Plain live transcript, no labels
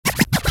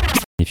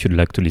If you'd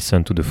like to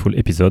listen to the full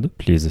episode,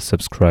 please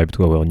subscribe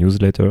to our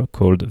newsletter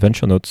called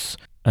Venture Notes.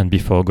 And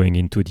before going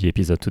into the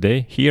episode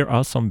today, here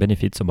are some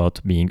benefits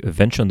about being a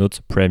Venture Notes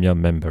Premium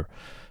member.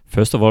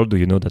 First of all, do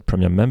you know that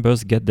Premium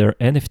members get their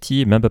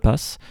NFT member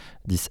pass?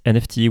 This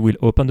NFT will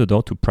open the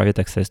door to private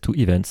access to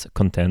events,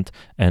 content,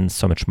 and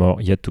so much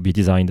more yet to be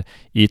designed.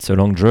 It's a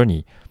long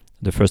journey.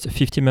 The first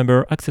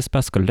 50-member Access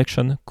Pass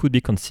collection could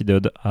be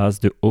considered as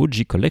the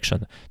OG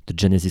collection, the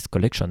Genesis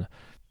collection.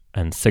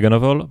 And second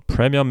of all,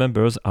 Premium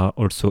members are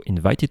also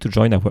invited to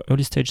join our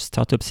early-stage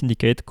startup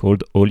syndicate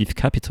called Olive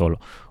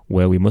Capital,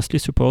 where we mostly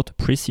support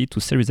pre-seed to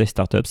Series A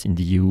startups in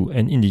the EU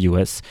and in the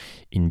US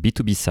in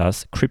B2B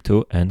SaaS,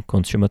 crypto, and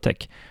consumer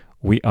tech.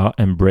 We are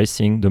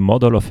embracing the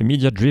model of a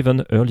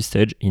media-driven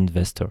early-stage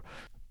investor.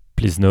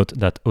 Please note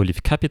that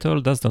Olive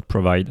Capital does not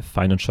provide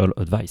financial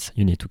advice.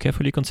 You need to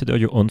carefully consider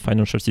your own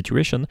financial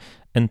situation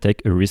and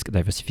take a risk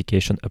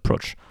diversification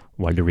approach.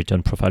 While the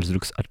return profiles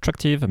looks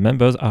attractive,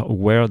 members are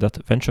aware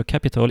that venture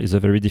capital is a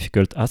very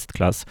difficult asset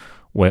class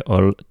where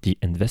all the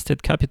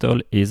invested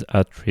capital is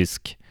at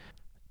risk.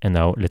 And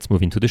now let's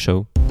move into the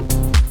show.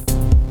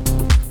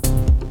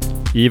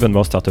 Even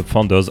more startup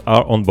founders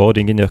are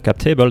onboarding in their cap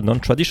table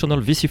non-traditional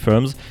VC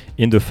firms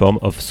in the form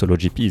of solo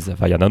GPs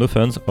via nano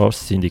funds or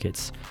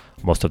syndicates.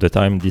 Most of the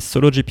time, these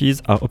solo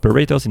GPs are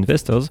operators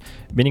investors,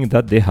 meaning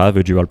that they have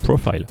a dual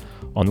profile.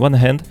 On one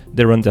hand,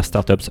 they run their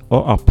startups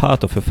or are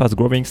part of a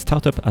fast-growing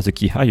startup as a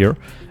key hire,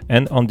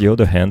 and on the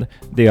other hand,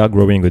 they are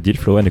growing a deal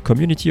flow and a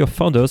community of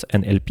founders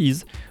and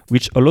LPs,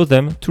 which allow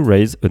them to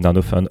raise a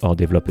nano fund or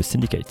develop a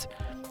syndicate.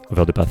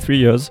 Over the past 3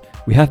 years,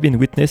 we have been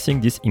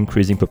witnessing this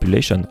increasing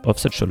population of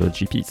such solo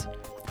GPs.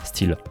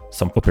 Still,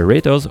 some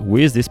operators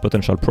with this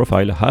potential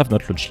profile have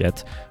not launched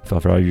yet for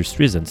various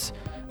reasons.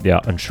 They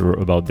are unsure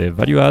about their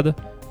value add,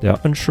 they are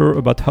unsure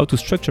about how to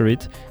structure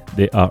it,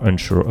 they are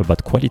unsure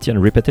about quality and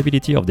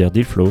repeatability of their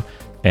deal flow,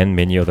 and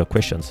many other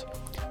questions.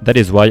 That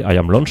is why I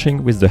am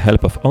launching, with the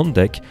help of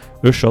OnDeck,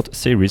 a short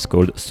series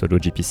called Solo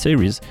GP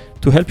Series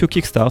to help you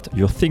kickstart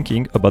your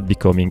thinking about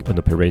becoming an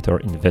operator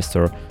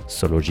investor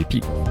solo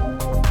GP.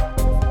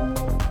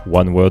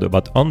 One word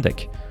about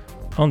OnDeck.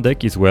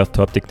 OnDeck is where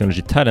top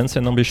technology talents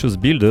and ambitious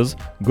builders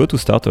go to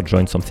start or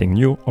join something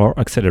new or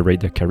accelerate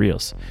their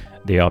careers.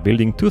 They are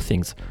building two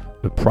things: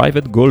 a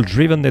private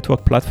goal-driven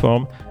network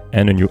platform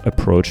and a new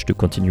approach to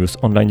continuous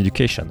online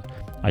education.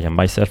 I am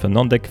myself an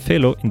OnDeck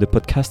fellow in the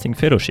Podcasting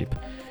Fellowship.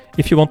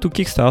 If you want to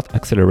kickstart,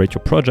 accelerate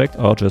your project,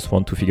 or just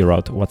want to figure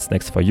out what's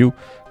next for you,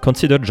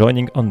 consider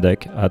joining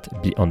OnDeck at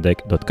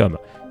beondeck.com,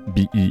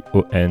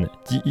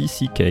 beondeck.com.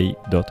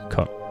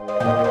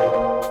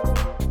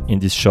 In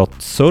this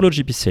short solo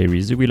GP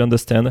series, you will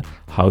understand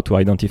how to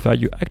identify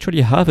you actually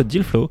have a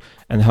deal flow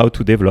and how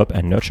to develop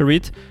and nurture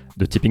it,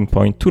 the tipping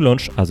point to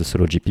launch as a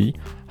solo GP,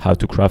 how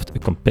to craft a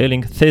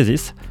compelling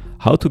thesis,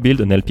 how to build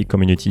an LP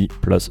community,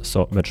 plus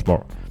so much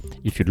more.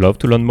 If you'd love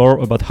to learn more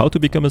about how to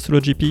become a solo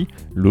GP,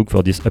 look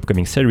for this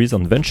upcoming series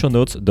on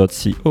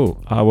venturenotes.co,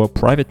 our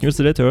private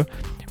newsletter,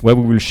 where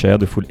we will share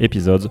the full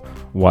episodes,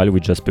 while we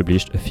just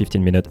published a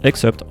 15-minute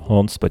excerpt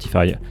on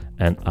Spotify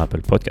and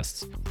Apple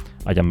Podcasts.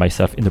 I am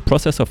myself in the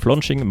process of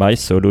launching my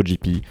solo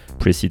GP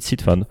pre-seed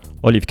seed fund,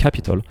 Olive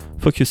Capital,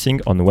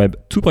 focusing on Web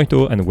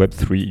 2.0 and Web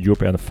 3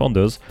 European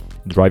founders,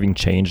 driving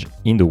change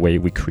in the way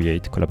we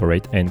create,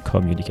 collaborate, and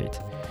communicate.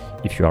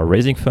 If you are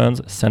raising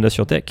funds, send us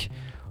your deck.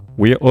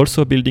 We are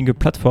also building a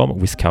platform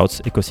with scouts,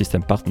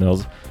 ecosystem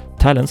partners,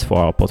 talents for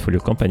our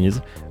portfolio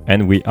companies,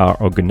 and we are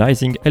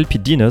organizing LP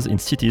dinners in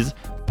cities,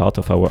 part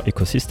of our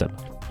ecosystem.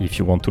 If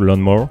you want to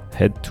learn more,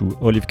 head to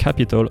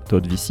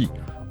olivecapital.vc.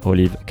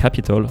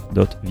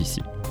 olivecapital.vc.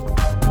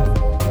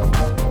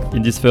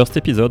 In this first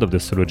episode of the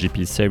Solo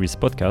GP Series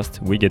podcast,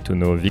 we get to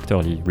know Victor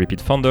Lee,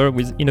 repeat founder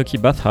with Inoki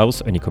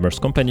Bathhouse, an e-commerce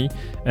company,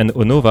 and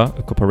Onova,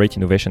 a corporate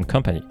innovation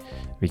company.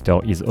 Victor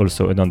is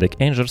also an OnDeck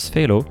Angels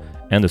fellow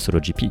and a solo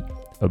GP.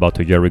 About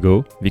a year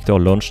ago, Victor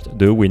launched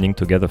the Winning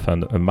Together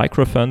Fund, a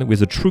micro fund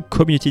with a true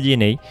community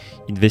DNA,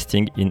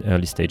 investing in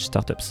early-stage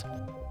startups.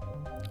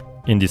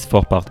 In this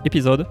 4-part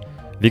episode,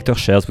 Victor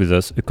shares with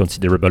us a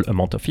considerable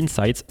amount of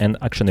insights and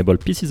actionable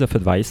pieces of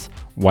advice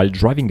while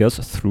driving us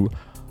through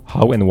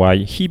how and why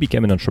he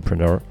became an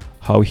entrepreneur,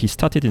 how he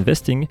started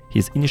investing,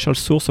 his initial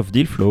source of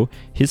deal flow,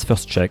 his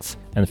first checks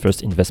and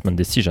first investment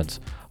decisions,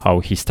 how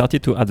he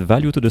started to add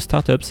value to the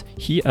startups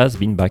he has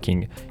been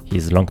backing,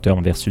 his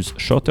long-term versus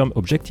short-term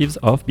objectives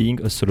of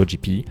being a solo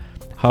GP,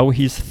 how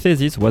his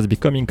thesis was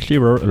becoming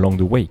clearer along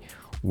the way,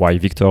 why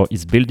Victor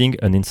is building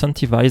an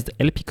incentivized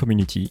LP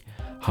community,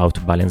 how to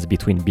balance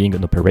between being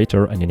an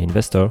operator and an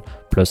investor,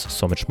 plus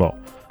so much more.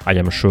 I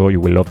am sure you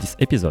will love this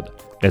episode.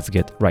 Let's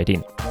get right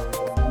in.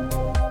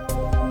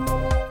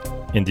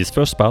 In this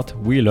first part,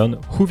 we learn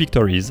who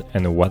Victor is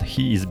and what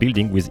he is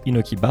building with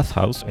Inoki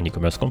Bathhouse, an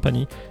e-commerce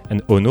company,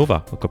 and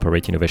Onova, a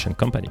corporate innovation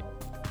company.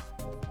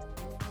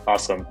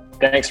 Awesome.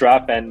 Thanks,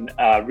 Raph, and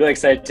really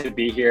excited to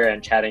be here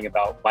and chatting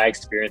about my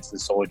experience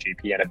as solo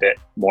GP and a bit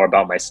more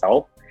about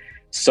myself.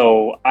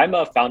 So I'm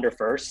a founder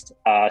first,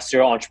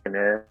 serial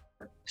entrepreneur.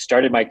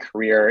 Started my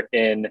career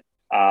in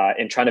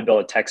trying to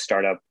build a tech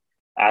startup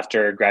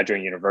after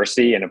graduating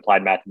university in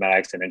applied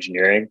mathematics and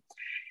engineering.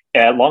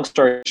 Long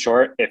story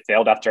short, it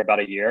failed after about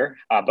a year,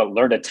 but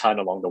learned a ton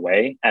along the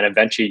way and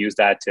eventually used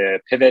that to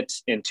pivot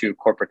into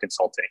corporate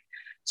consulting.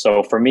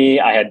 So for me,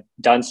 I had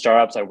done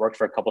startups. I worked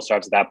for a couple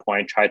startups at that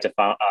point, tried to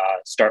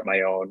start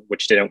my own,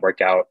 which didn't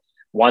work out.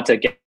 Want to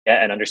get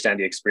and understand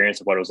the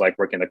experience of what it was like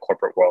working in the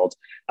corporate world.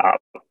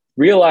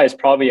 Realized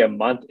probably a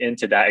month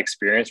into that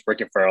experience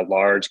working for a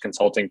large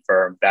consulting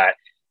firm that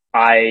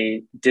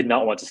I did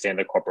not want to stay in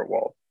the corporate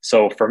world.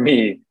 So for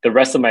me, the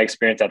rest of my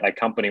experience at that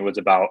company was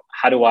about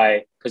how do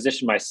I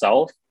position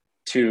myself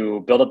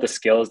to build up the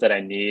skills that I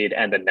need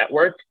and the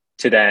network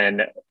to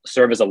then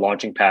serve as a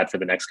launching pad for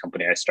the next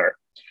company I start.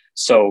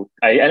 So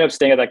I ended up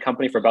staying at that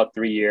company for about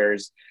 3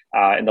 years.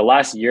 In the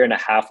last year and a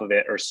half of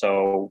it or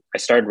so, I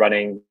started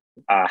running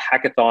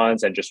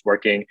hackathons and just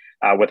working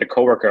with a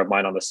coworker of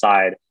mine on the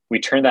side. We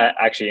turned that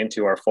actually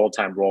into our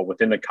full-time role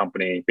within the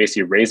company,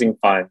 basically raising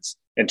funds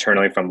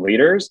internally from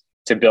leaders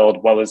to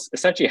build what was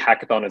essentially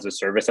hackathon as a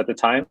service at the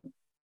time.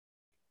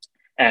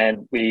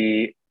 And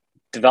we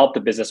developed the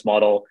business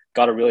model,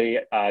 got a really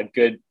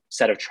good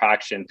set of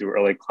traction through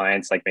early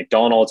clients like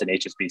McDonald's and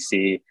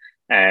HSBC.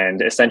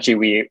 And essentially,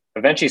 we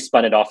eventually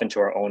spun it off into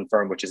our own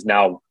firm, which is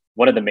now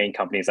one of the main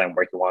companies I'm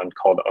working on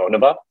called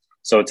Onova.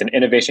 So it's an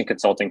innovation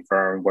consulting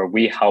firm where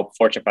we help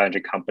Fortune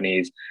 500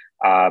 companies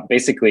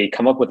basically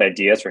come up with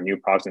ideas for new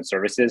products and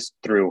services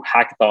through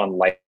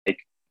hackathon-like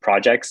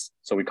projects.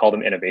 So we call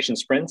them innovation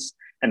sprints.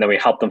 And then we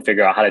help them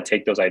figure out how to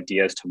take those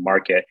ideas to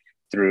market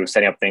through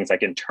setting up things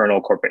like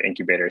internal corporate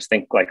incubators.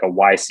 Think like a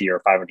YC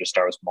or 500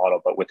 stars model,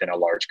 but within a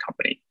large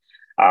company.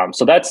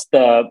 So that's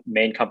the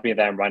main company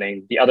that I'm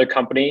running. The other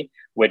company,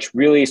 which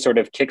really sort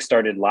of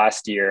kickstarted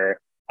last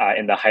year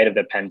in the height of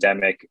the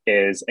pandemic,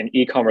 is an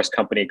e-commerce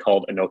company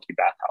called Enoki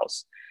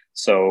Bathhouse.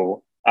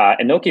 So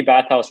Enoki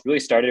Bathhouse really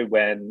started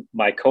when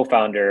my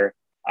co-founder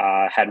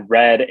had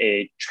read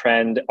a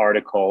trend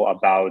article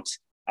about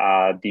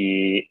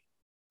the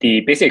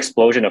basic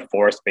explosion of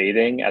forest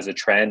bathing as a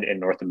trend in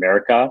North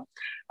America.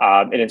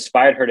 It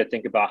inspired her to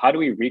think about how do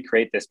we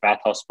recreate this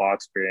bathhouse spa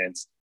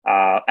experience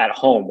at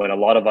home when a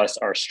lot of us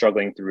are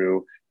struggling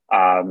through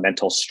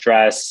mental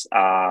stress,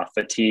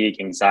 fatigue,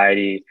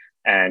 anxiety,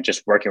 and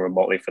just working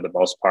remotely for the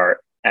most part.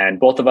 And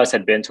both of us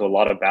had been to a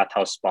lot of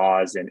bathhouse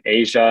spas in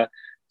Asia.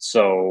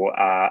 So,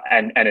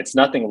 and it's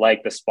nothing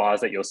like the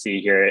spas that you'll see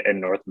here in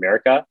North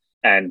America.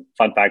 And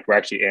fun fact, we're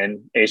actually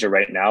in Asia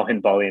right now, in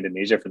Bali,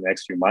 Indonesia for the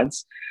next few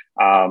months.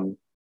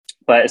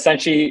 But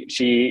essentially,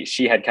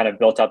 she had kind of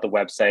built out the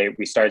website.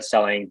 We started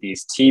selling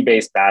these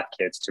tea-based bath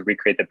kits to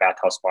recreate the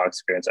bathhouse spa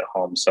experience at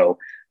home. So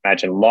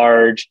imagine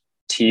large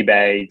tea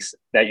bags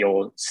that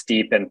you'll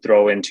steep and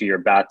throw into your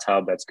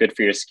bathtub. That's good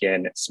for your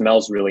skin. It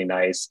smells really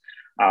nice.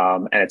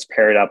 And it's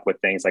paired up with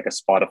things like a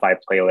Spotify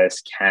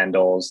playlist,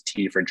 candles,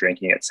 tea for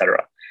drinking,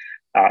 etc.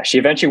 She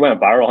eventually went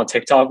viral on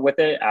TikTok with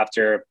it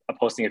after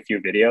posting a few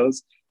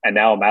videos and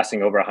now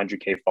amassing over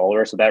 100K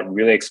followers. So that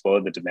really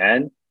exploded the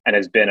demand and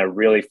has been a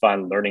really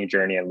fun learning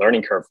journey and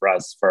learning curve for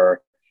us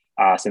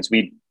since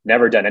we'd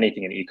never done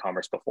anything in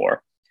e-commerce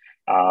before.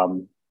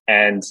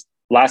 And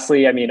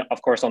lastly, I mean,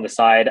 of course, on the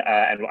side,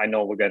 and I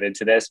know we'll get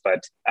into this,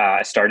 but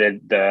I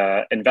started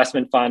the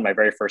investment fund, my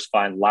very first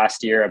fund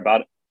last year,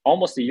 about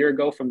almost a year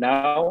ago from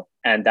now.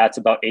 And that's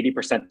about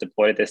 80%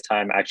 deployed at this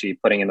time, actually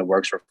putting in the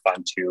works for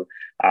fund two.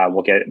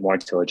 We'll get more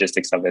into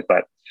logistics of it.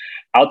 But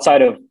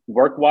outside of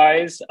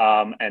work-wise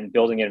and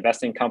building and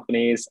investing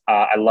companies,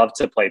 I love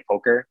to play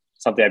poker,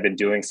 something I've been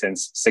doing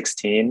since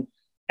 16.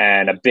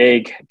 And a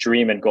big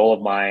dream and goal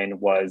of mine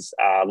was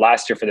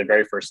last year for the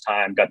very first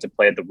time, got to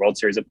play at the World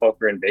Series of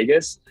Poker in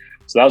Vegas.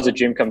 So that was a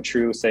dream come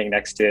true, sitting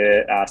next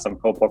to some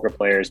poker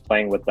players,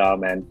 playing with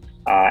them, and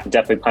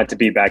definitely plan to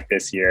be back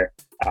this year.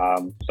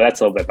 But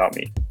that's a little bit about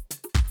me.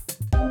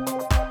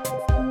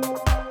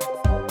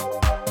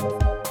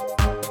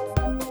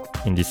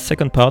 In this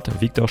second part,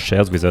 Victor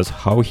shares with us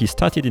how he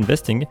started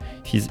investing,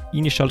 his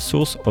initial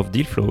source of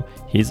deal flow,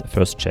 his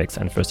first checks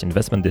and first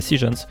investment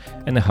decisions,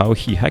 and how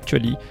he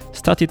actually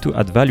started to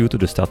add value to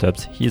the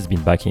startups he's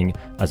been backing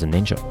as an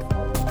angel.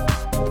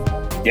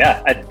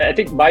 Yeah, I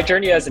think my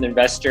journey as an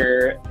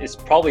investor is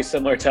probably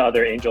similar to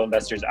other angel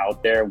investors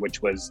out there,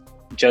 which was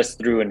just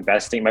through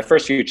investing. My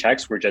first few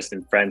checks were just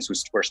in friends who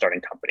were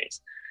starting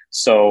companies.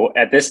 So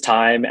at this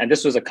time, and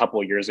this was a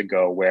couple of years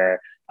ago,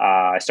 where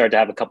I started to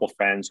have a couple of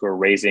friends who were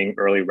raising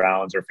early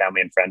rounds or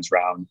family and friends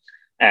round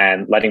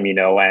and letting me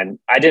know. And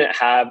I didn't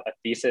have a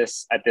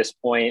thesis at this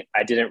point.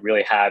 I didn't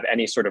really have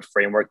any sort of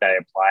framework that I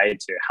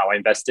applied to how I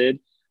invested.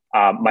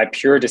 My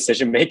pure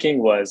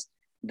decision-making was,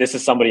 this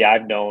is somebody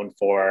I've known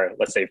for,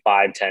 let's say,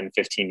 5, 10,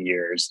 15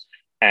 years.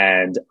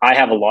 And I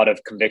have a lot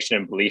of conviction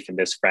and belief in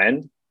this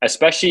friend,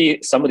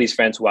 especially some of these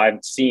friends who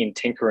I've seen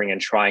tinkering and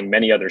trying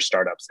many other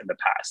startups in the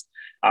past.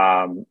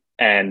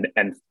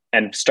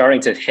 And starting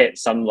to hit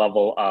some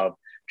level of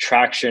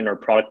traction or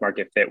product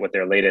market fit with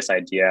their latest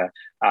idea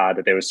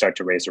that they would start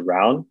to raise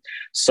around.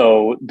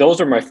 So those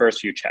were my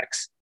first few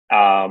checks.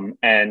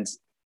 And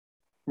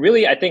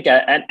really, I think,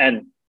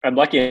 and I'm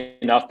lucky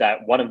enough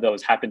that one of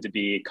those happened to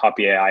be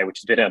Copy AI, which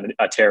has been on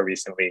a tear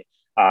recently.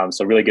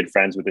 So really good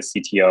friends with the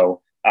CTO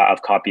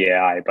of Copy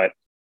AI. But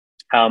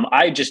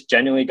I just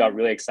genuinely got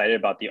really excited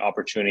about the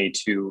opportunity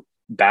to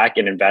back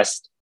and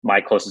invest my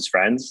closest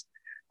friends.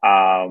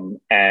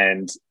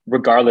 And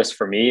regardless,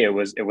 for me, it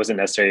wasn't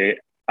necessarily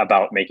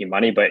about making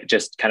money, but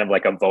just kind of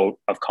like a vote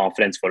of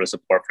confidence, vote of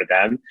support for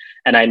them.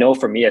 And I know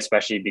for me,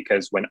 especially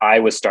because when I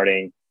was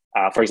starting,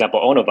 for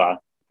example, Onova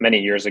many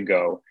years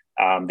ago,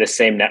 this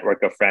same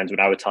network of friends, when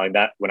I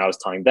was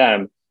telling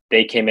them,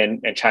 they came in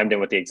and chimed in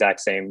with the exact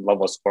same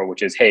level of support,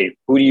 which is, hey,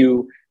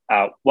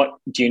 what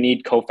do you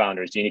need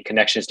co-founders? Do you need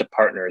connections to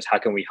partners? How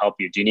can we help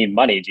you? Do you need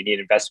money? Do you need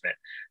investment?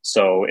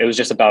 So it was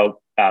just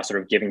about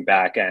sort of giving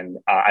back. And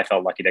I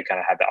felt lucky to kind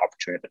of have that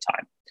opportunity at the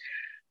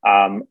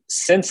time.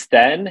 Since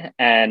then,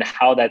 and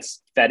how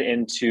that's fed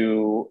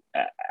into,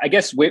 I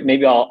guess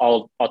maybe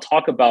I'll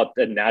talk about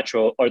the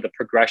natural or the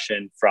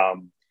progression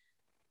from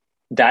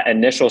that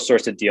initial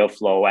source of deal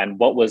flow and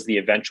what was the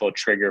eventual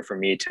trigger for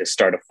me to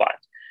start a fund.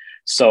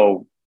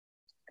 So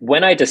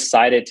when I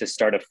decided to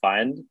start a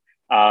fund,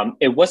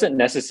 it wasn't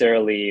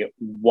necessarily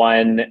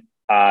one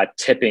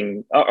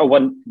tipping or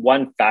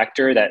one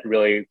factor that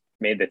really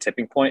made the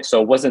tipping point.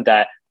 So it wasn't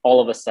that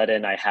all of a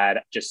sudden I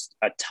had just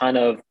a ton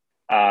of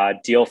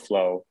deal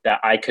flow that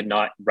I could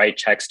not write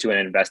checks to and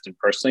invest in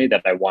personally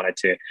that I wanted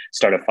to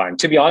start a fund.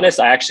 To be honest,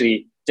 I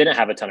actually didn't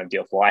have a ton of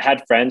deal flow. I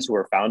had friends who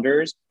were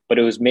founders, but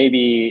it was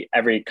maybe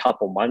every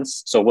couple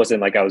months. So it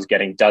wasn't like I was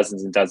getting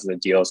dozens and dozens of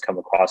deals come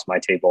across my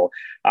table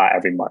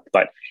every month.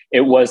 But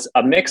it was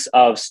a mix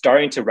of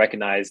starting to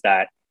recognize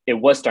that it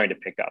was starting to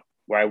pick up,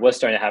 where I was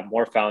starting to have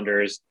more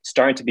founders,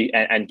 starting to be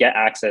and get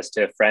access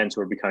to friends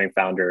who were becoming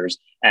founders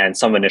and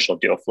some initial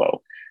deal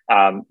flow.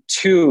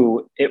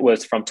 Two, it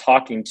was from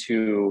talking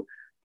to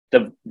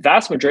the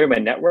vast majority of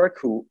my network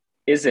who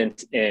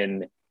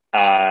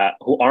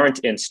aren't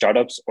in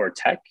startups or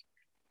tech,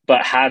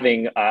 but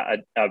having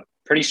a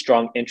pretty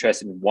strong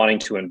interest in wanting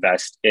to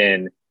invest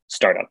in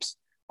startups.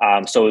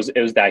 So it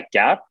was that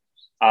gap.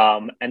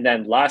 And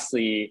then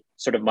lastly,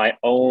 sort of my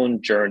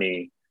own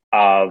journey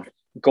of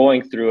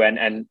going through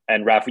and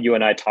Rafa, you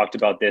and I talked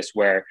about this,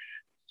 where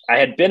I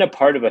had been a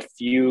part of a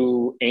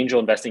few angel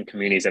investing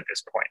communities at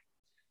this point.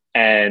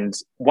 And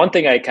one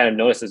thing I kind of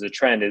noticed as a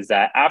trend is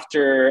that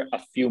after a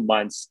few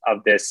months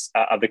of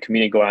the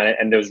community going on,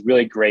 and there's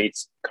really great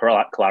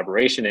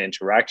collaboration and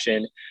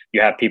interaction,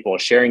 you have people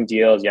sharing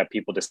deals, you have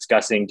people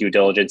discussing due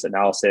diligence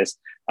analysis.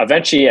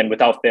 Eventually, and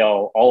without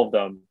fail, all of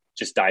them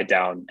just died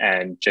down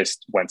and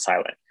just went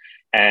silent.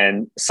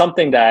 And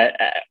something that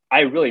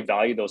I really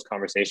value those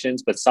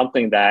conversations, but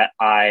something that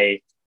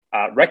I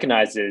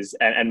recognizes,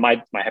 and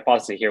my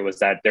hypothesis here was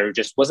that there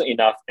just wasn't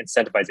enough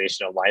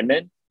incentivization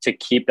alignment to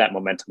keep that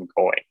momentum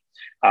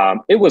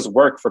going. It was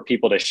work for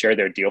people to share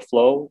their deal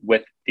flow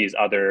with these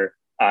other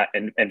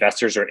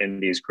investors or in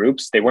these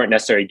groups. They weren't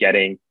necessarily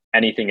getting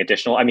anything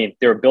additional. I mean,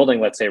 they were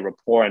building, let's say,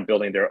 rapport and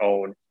building their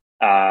own.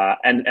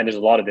 And there's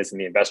a lot of this in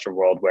the investor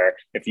world, where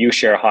if you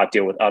share a hot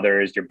deal with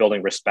others, you're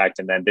building respect,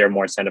 and then they're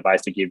more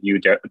incentivized to give you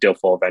deal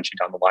flow eventually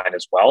down the line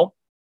as well.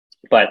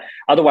 But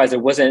otherwise, there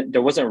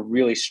wasn't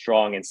really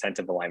strong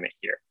incentive alignment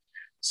here.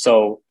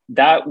 So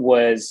that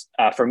was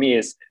for me,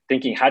 is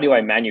thinking, how do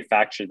I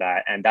manufacture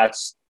that? And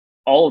that's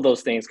all of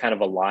those things kind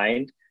of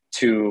aligned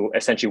to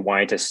essentially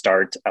wanting to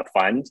start a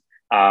fund,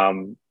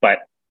 but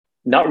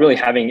not really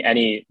having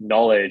any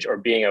knowledge or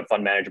being a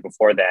fund manager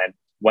before then.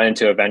 Went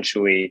into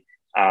eventually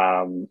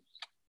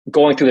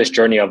going through this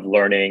journey of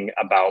learning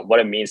about what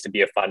it means to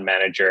be a fund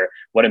manager,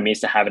 what it means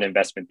to have an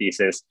investment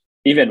thesis,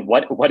 even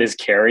what is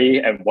carry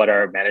and what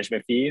are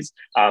management fees.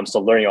 So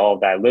learning all of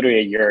that literally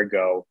a year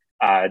ago,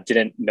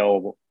 didn't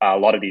know a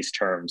lot of these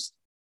terms.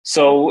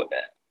 So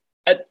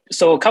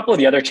a couple of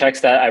the other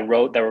checks that I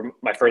wrote that were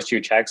my first few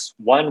checks,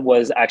 one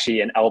was actually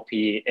an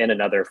LP in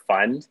another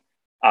fund.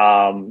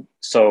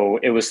 So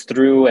it was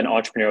through an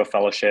entrepreneurial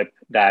fellowship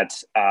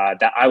that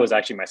I was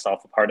actually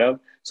myself a part of.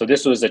 So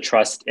this was a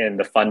trust in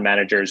the fund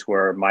managers who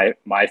were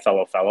my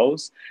fellow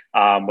fellows,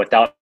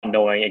 without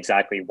knowing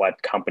exactly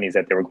what companies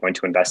that they were going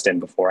to invest in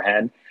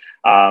beforehand.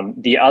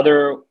 The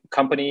other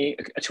company,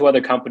 two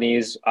other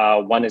companies,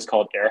 one is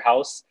called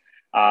Airhouse.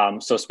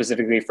 So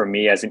specifically for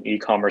me as an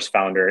e-commerce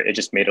founder, it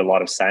just made a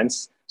lot of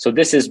sense. So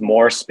this is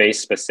more space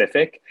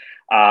specific,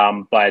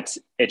 but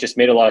it just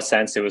made a lot of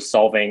sense. It was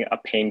solving a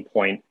pain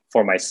point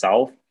for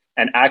myself,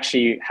 and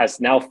actually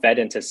has now fed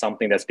into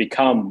something that's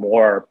become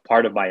more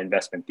part of my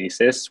investment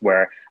thesis,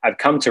 where I've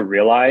come to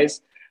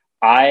realize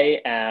I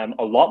am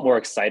a lot more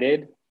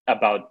excited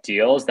about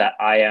deals that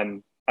I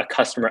am a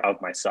customer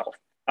of myself,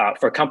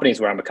 for companies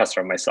where I'm a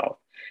customer of myself.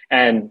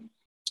 And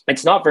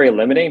it's not very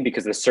limiting,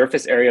 because the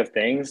surface area of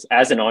things,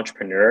 as an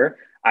entrepreneur,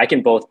 I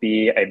can both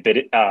be a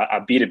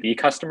B2B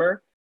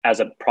customer as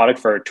a product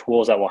for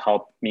tools that will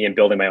help me in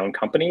building my own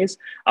companies,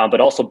 but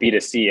also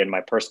B2C in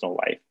my personal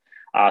life.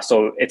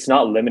 So it's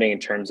not limiting in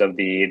terms of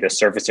the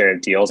surface area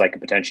of deals I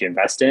could potentially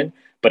invest in,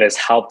 but has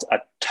helped a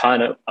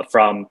ton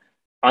from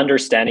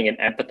understanding and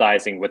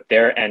empathizing with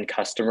their end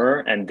customer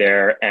and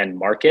their end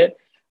market,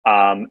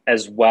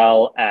 as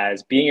well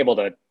as being able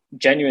to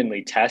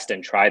genuinely test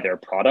and try their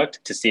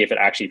product to see if it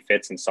actually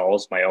fits and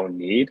solves my own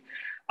need.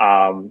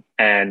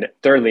 And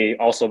thirdly,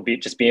 also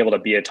being able to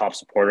be a top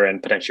supporter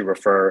and potentially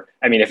refer.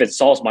 I mean, if it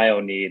solves my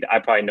own need, I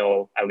probably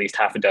know at least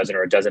half a dozen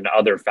or a dozen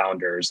other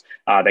founders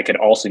that could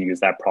also use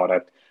that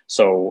product.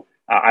 So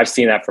I've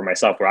seen that for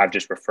myself, where I've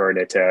just referred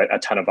it to a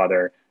ton of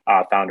other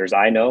founders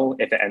I know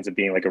if it ends up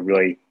being like a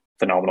really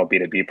phenomenal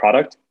B2B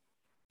product.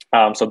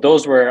 So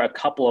those were a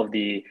couple of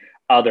the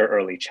other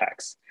early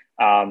checks.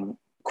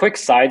 Quick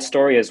side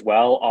story as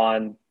well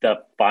on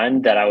the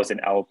fund that I was an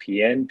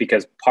LP in,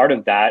 because part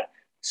of that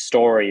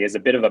story is a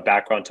bit of a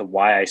background to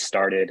why I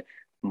started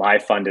my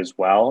fund as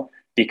well.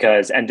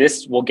 And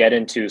this will get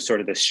into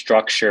sort of the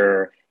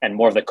structure and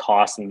more of the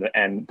cost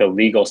and the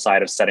legal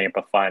side of setting up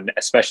a fund,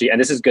 especially, and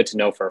this is good to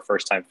know for a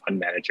first-time fund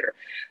manager.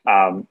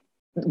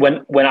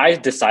 When I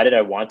decided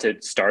I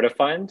wanted to start a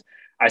fund,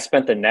 I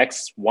spent the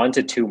next 1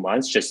 to 2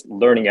 months just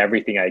learning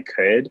everything I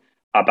could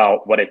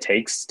about what it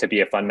takes to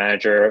be a fund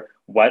manager.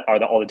 What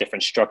are all the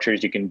different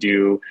structures you can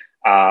do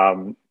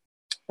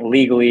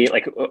legally,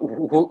 like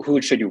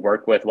who should you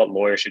work with, what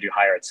lawyer should you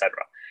hire, etc.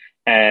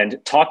 And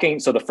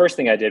so the first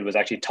thing I did was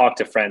actually talk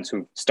to friends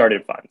who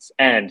started funds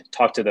and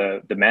talk to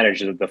the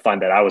managers of the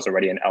fund that I was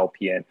already an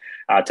LP in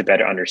to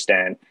better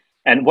understand.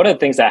 And one of the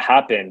things that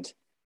happened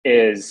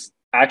is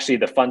actually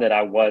the fund that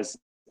I was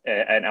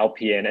an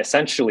LP in,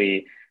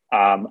 essentially,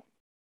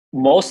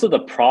 most of the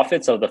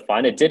profits of the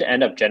fund, it did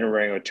end up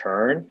generating a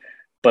return,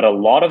 but a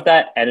lot of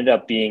that ended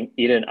up being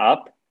eaten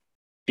up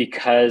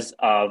because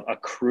of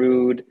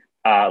accrued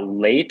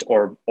late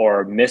or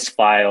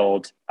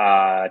misfiled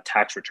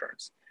tax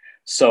returns.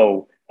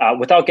 So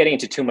without getting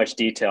into too much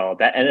detail,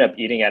 that ended up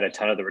eating at a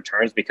ton of the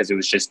returns because it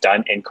was just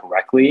done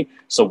incorrectly.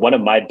 So one of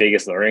my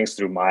biggest learnings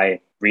through my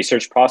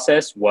research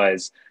process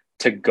was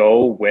to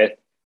go with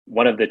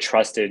one of the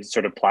trusted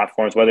sort of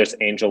platforms, whether it's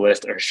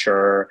AngelList or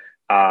Sure,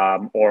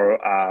 or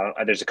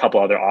there's a couple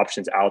other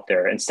options out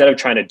there. Instead of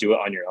trying to do it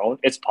on your own,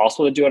 it's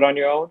possible to do it on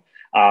your own,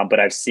 but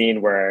I've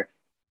seen where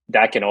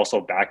that can also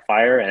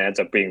backfire and ends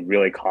up being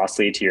really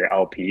costly to your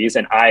LPs.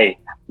 And I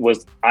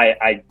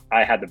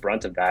had the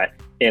brunt of that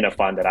in a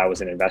fund that I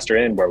was an investor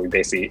in, where it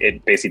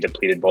basically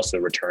depleted most of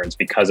the returns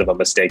because of a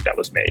mistake that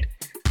was made.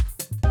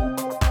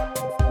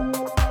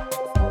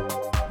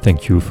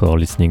 Thank you for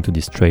listening to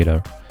this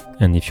trailer.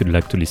 And if you'd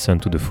like to listen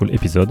to the full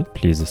episode,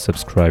 please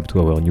subscribe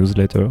to our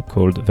newsletter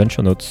called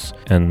Venture Notes.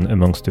 And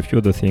amongst a few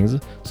other things,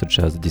 such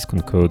as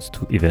discount codes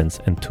to events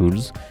and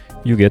tools,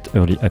 you get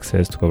early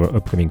access to our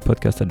upcoming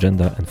podcast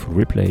agenda and full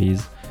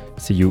replays.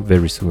 See you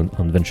very soon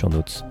on Venture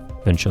Notes,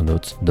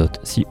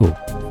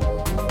 venturenotes.co.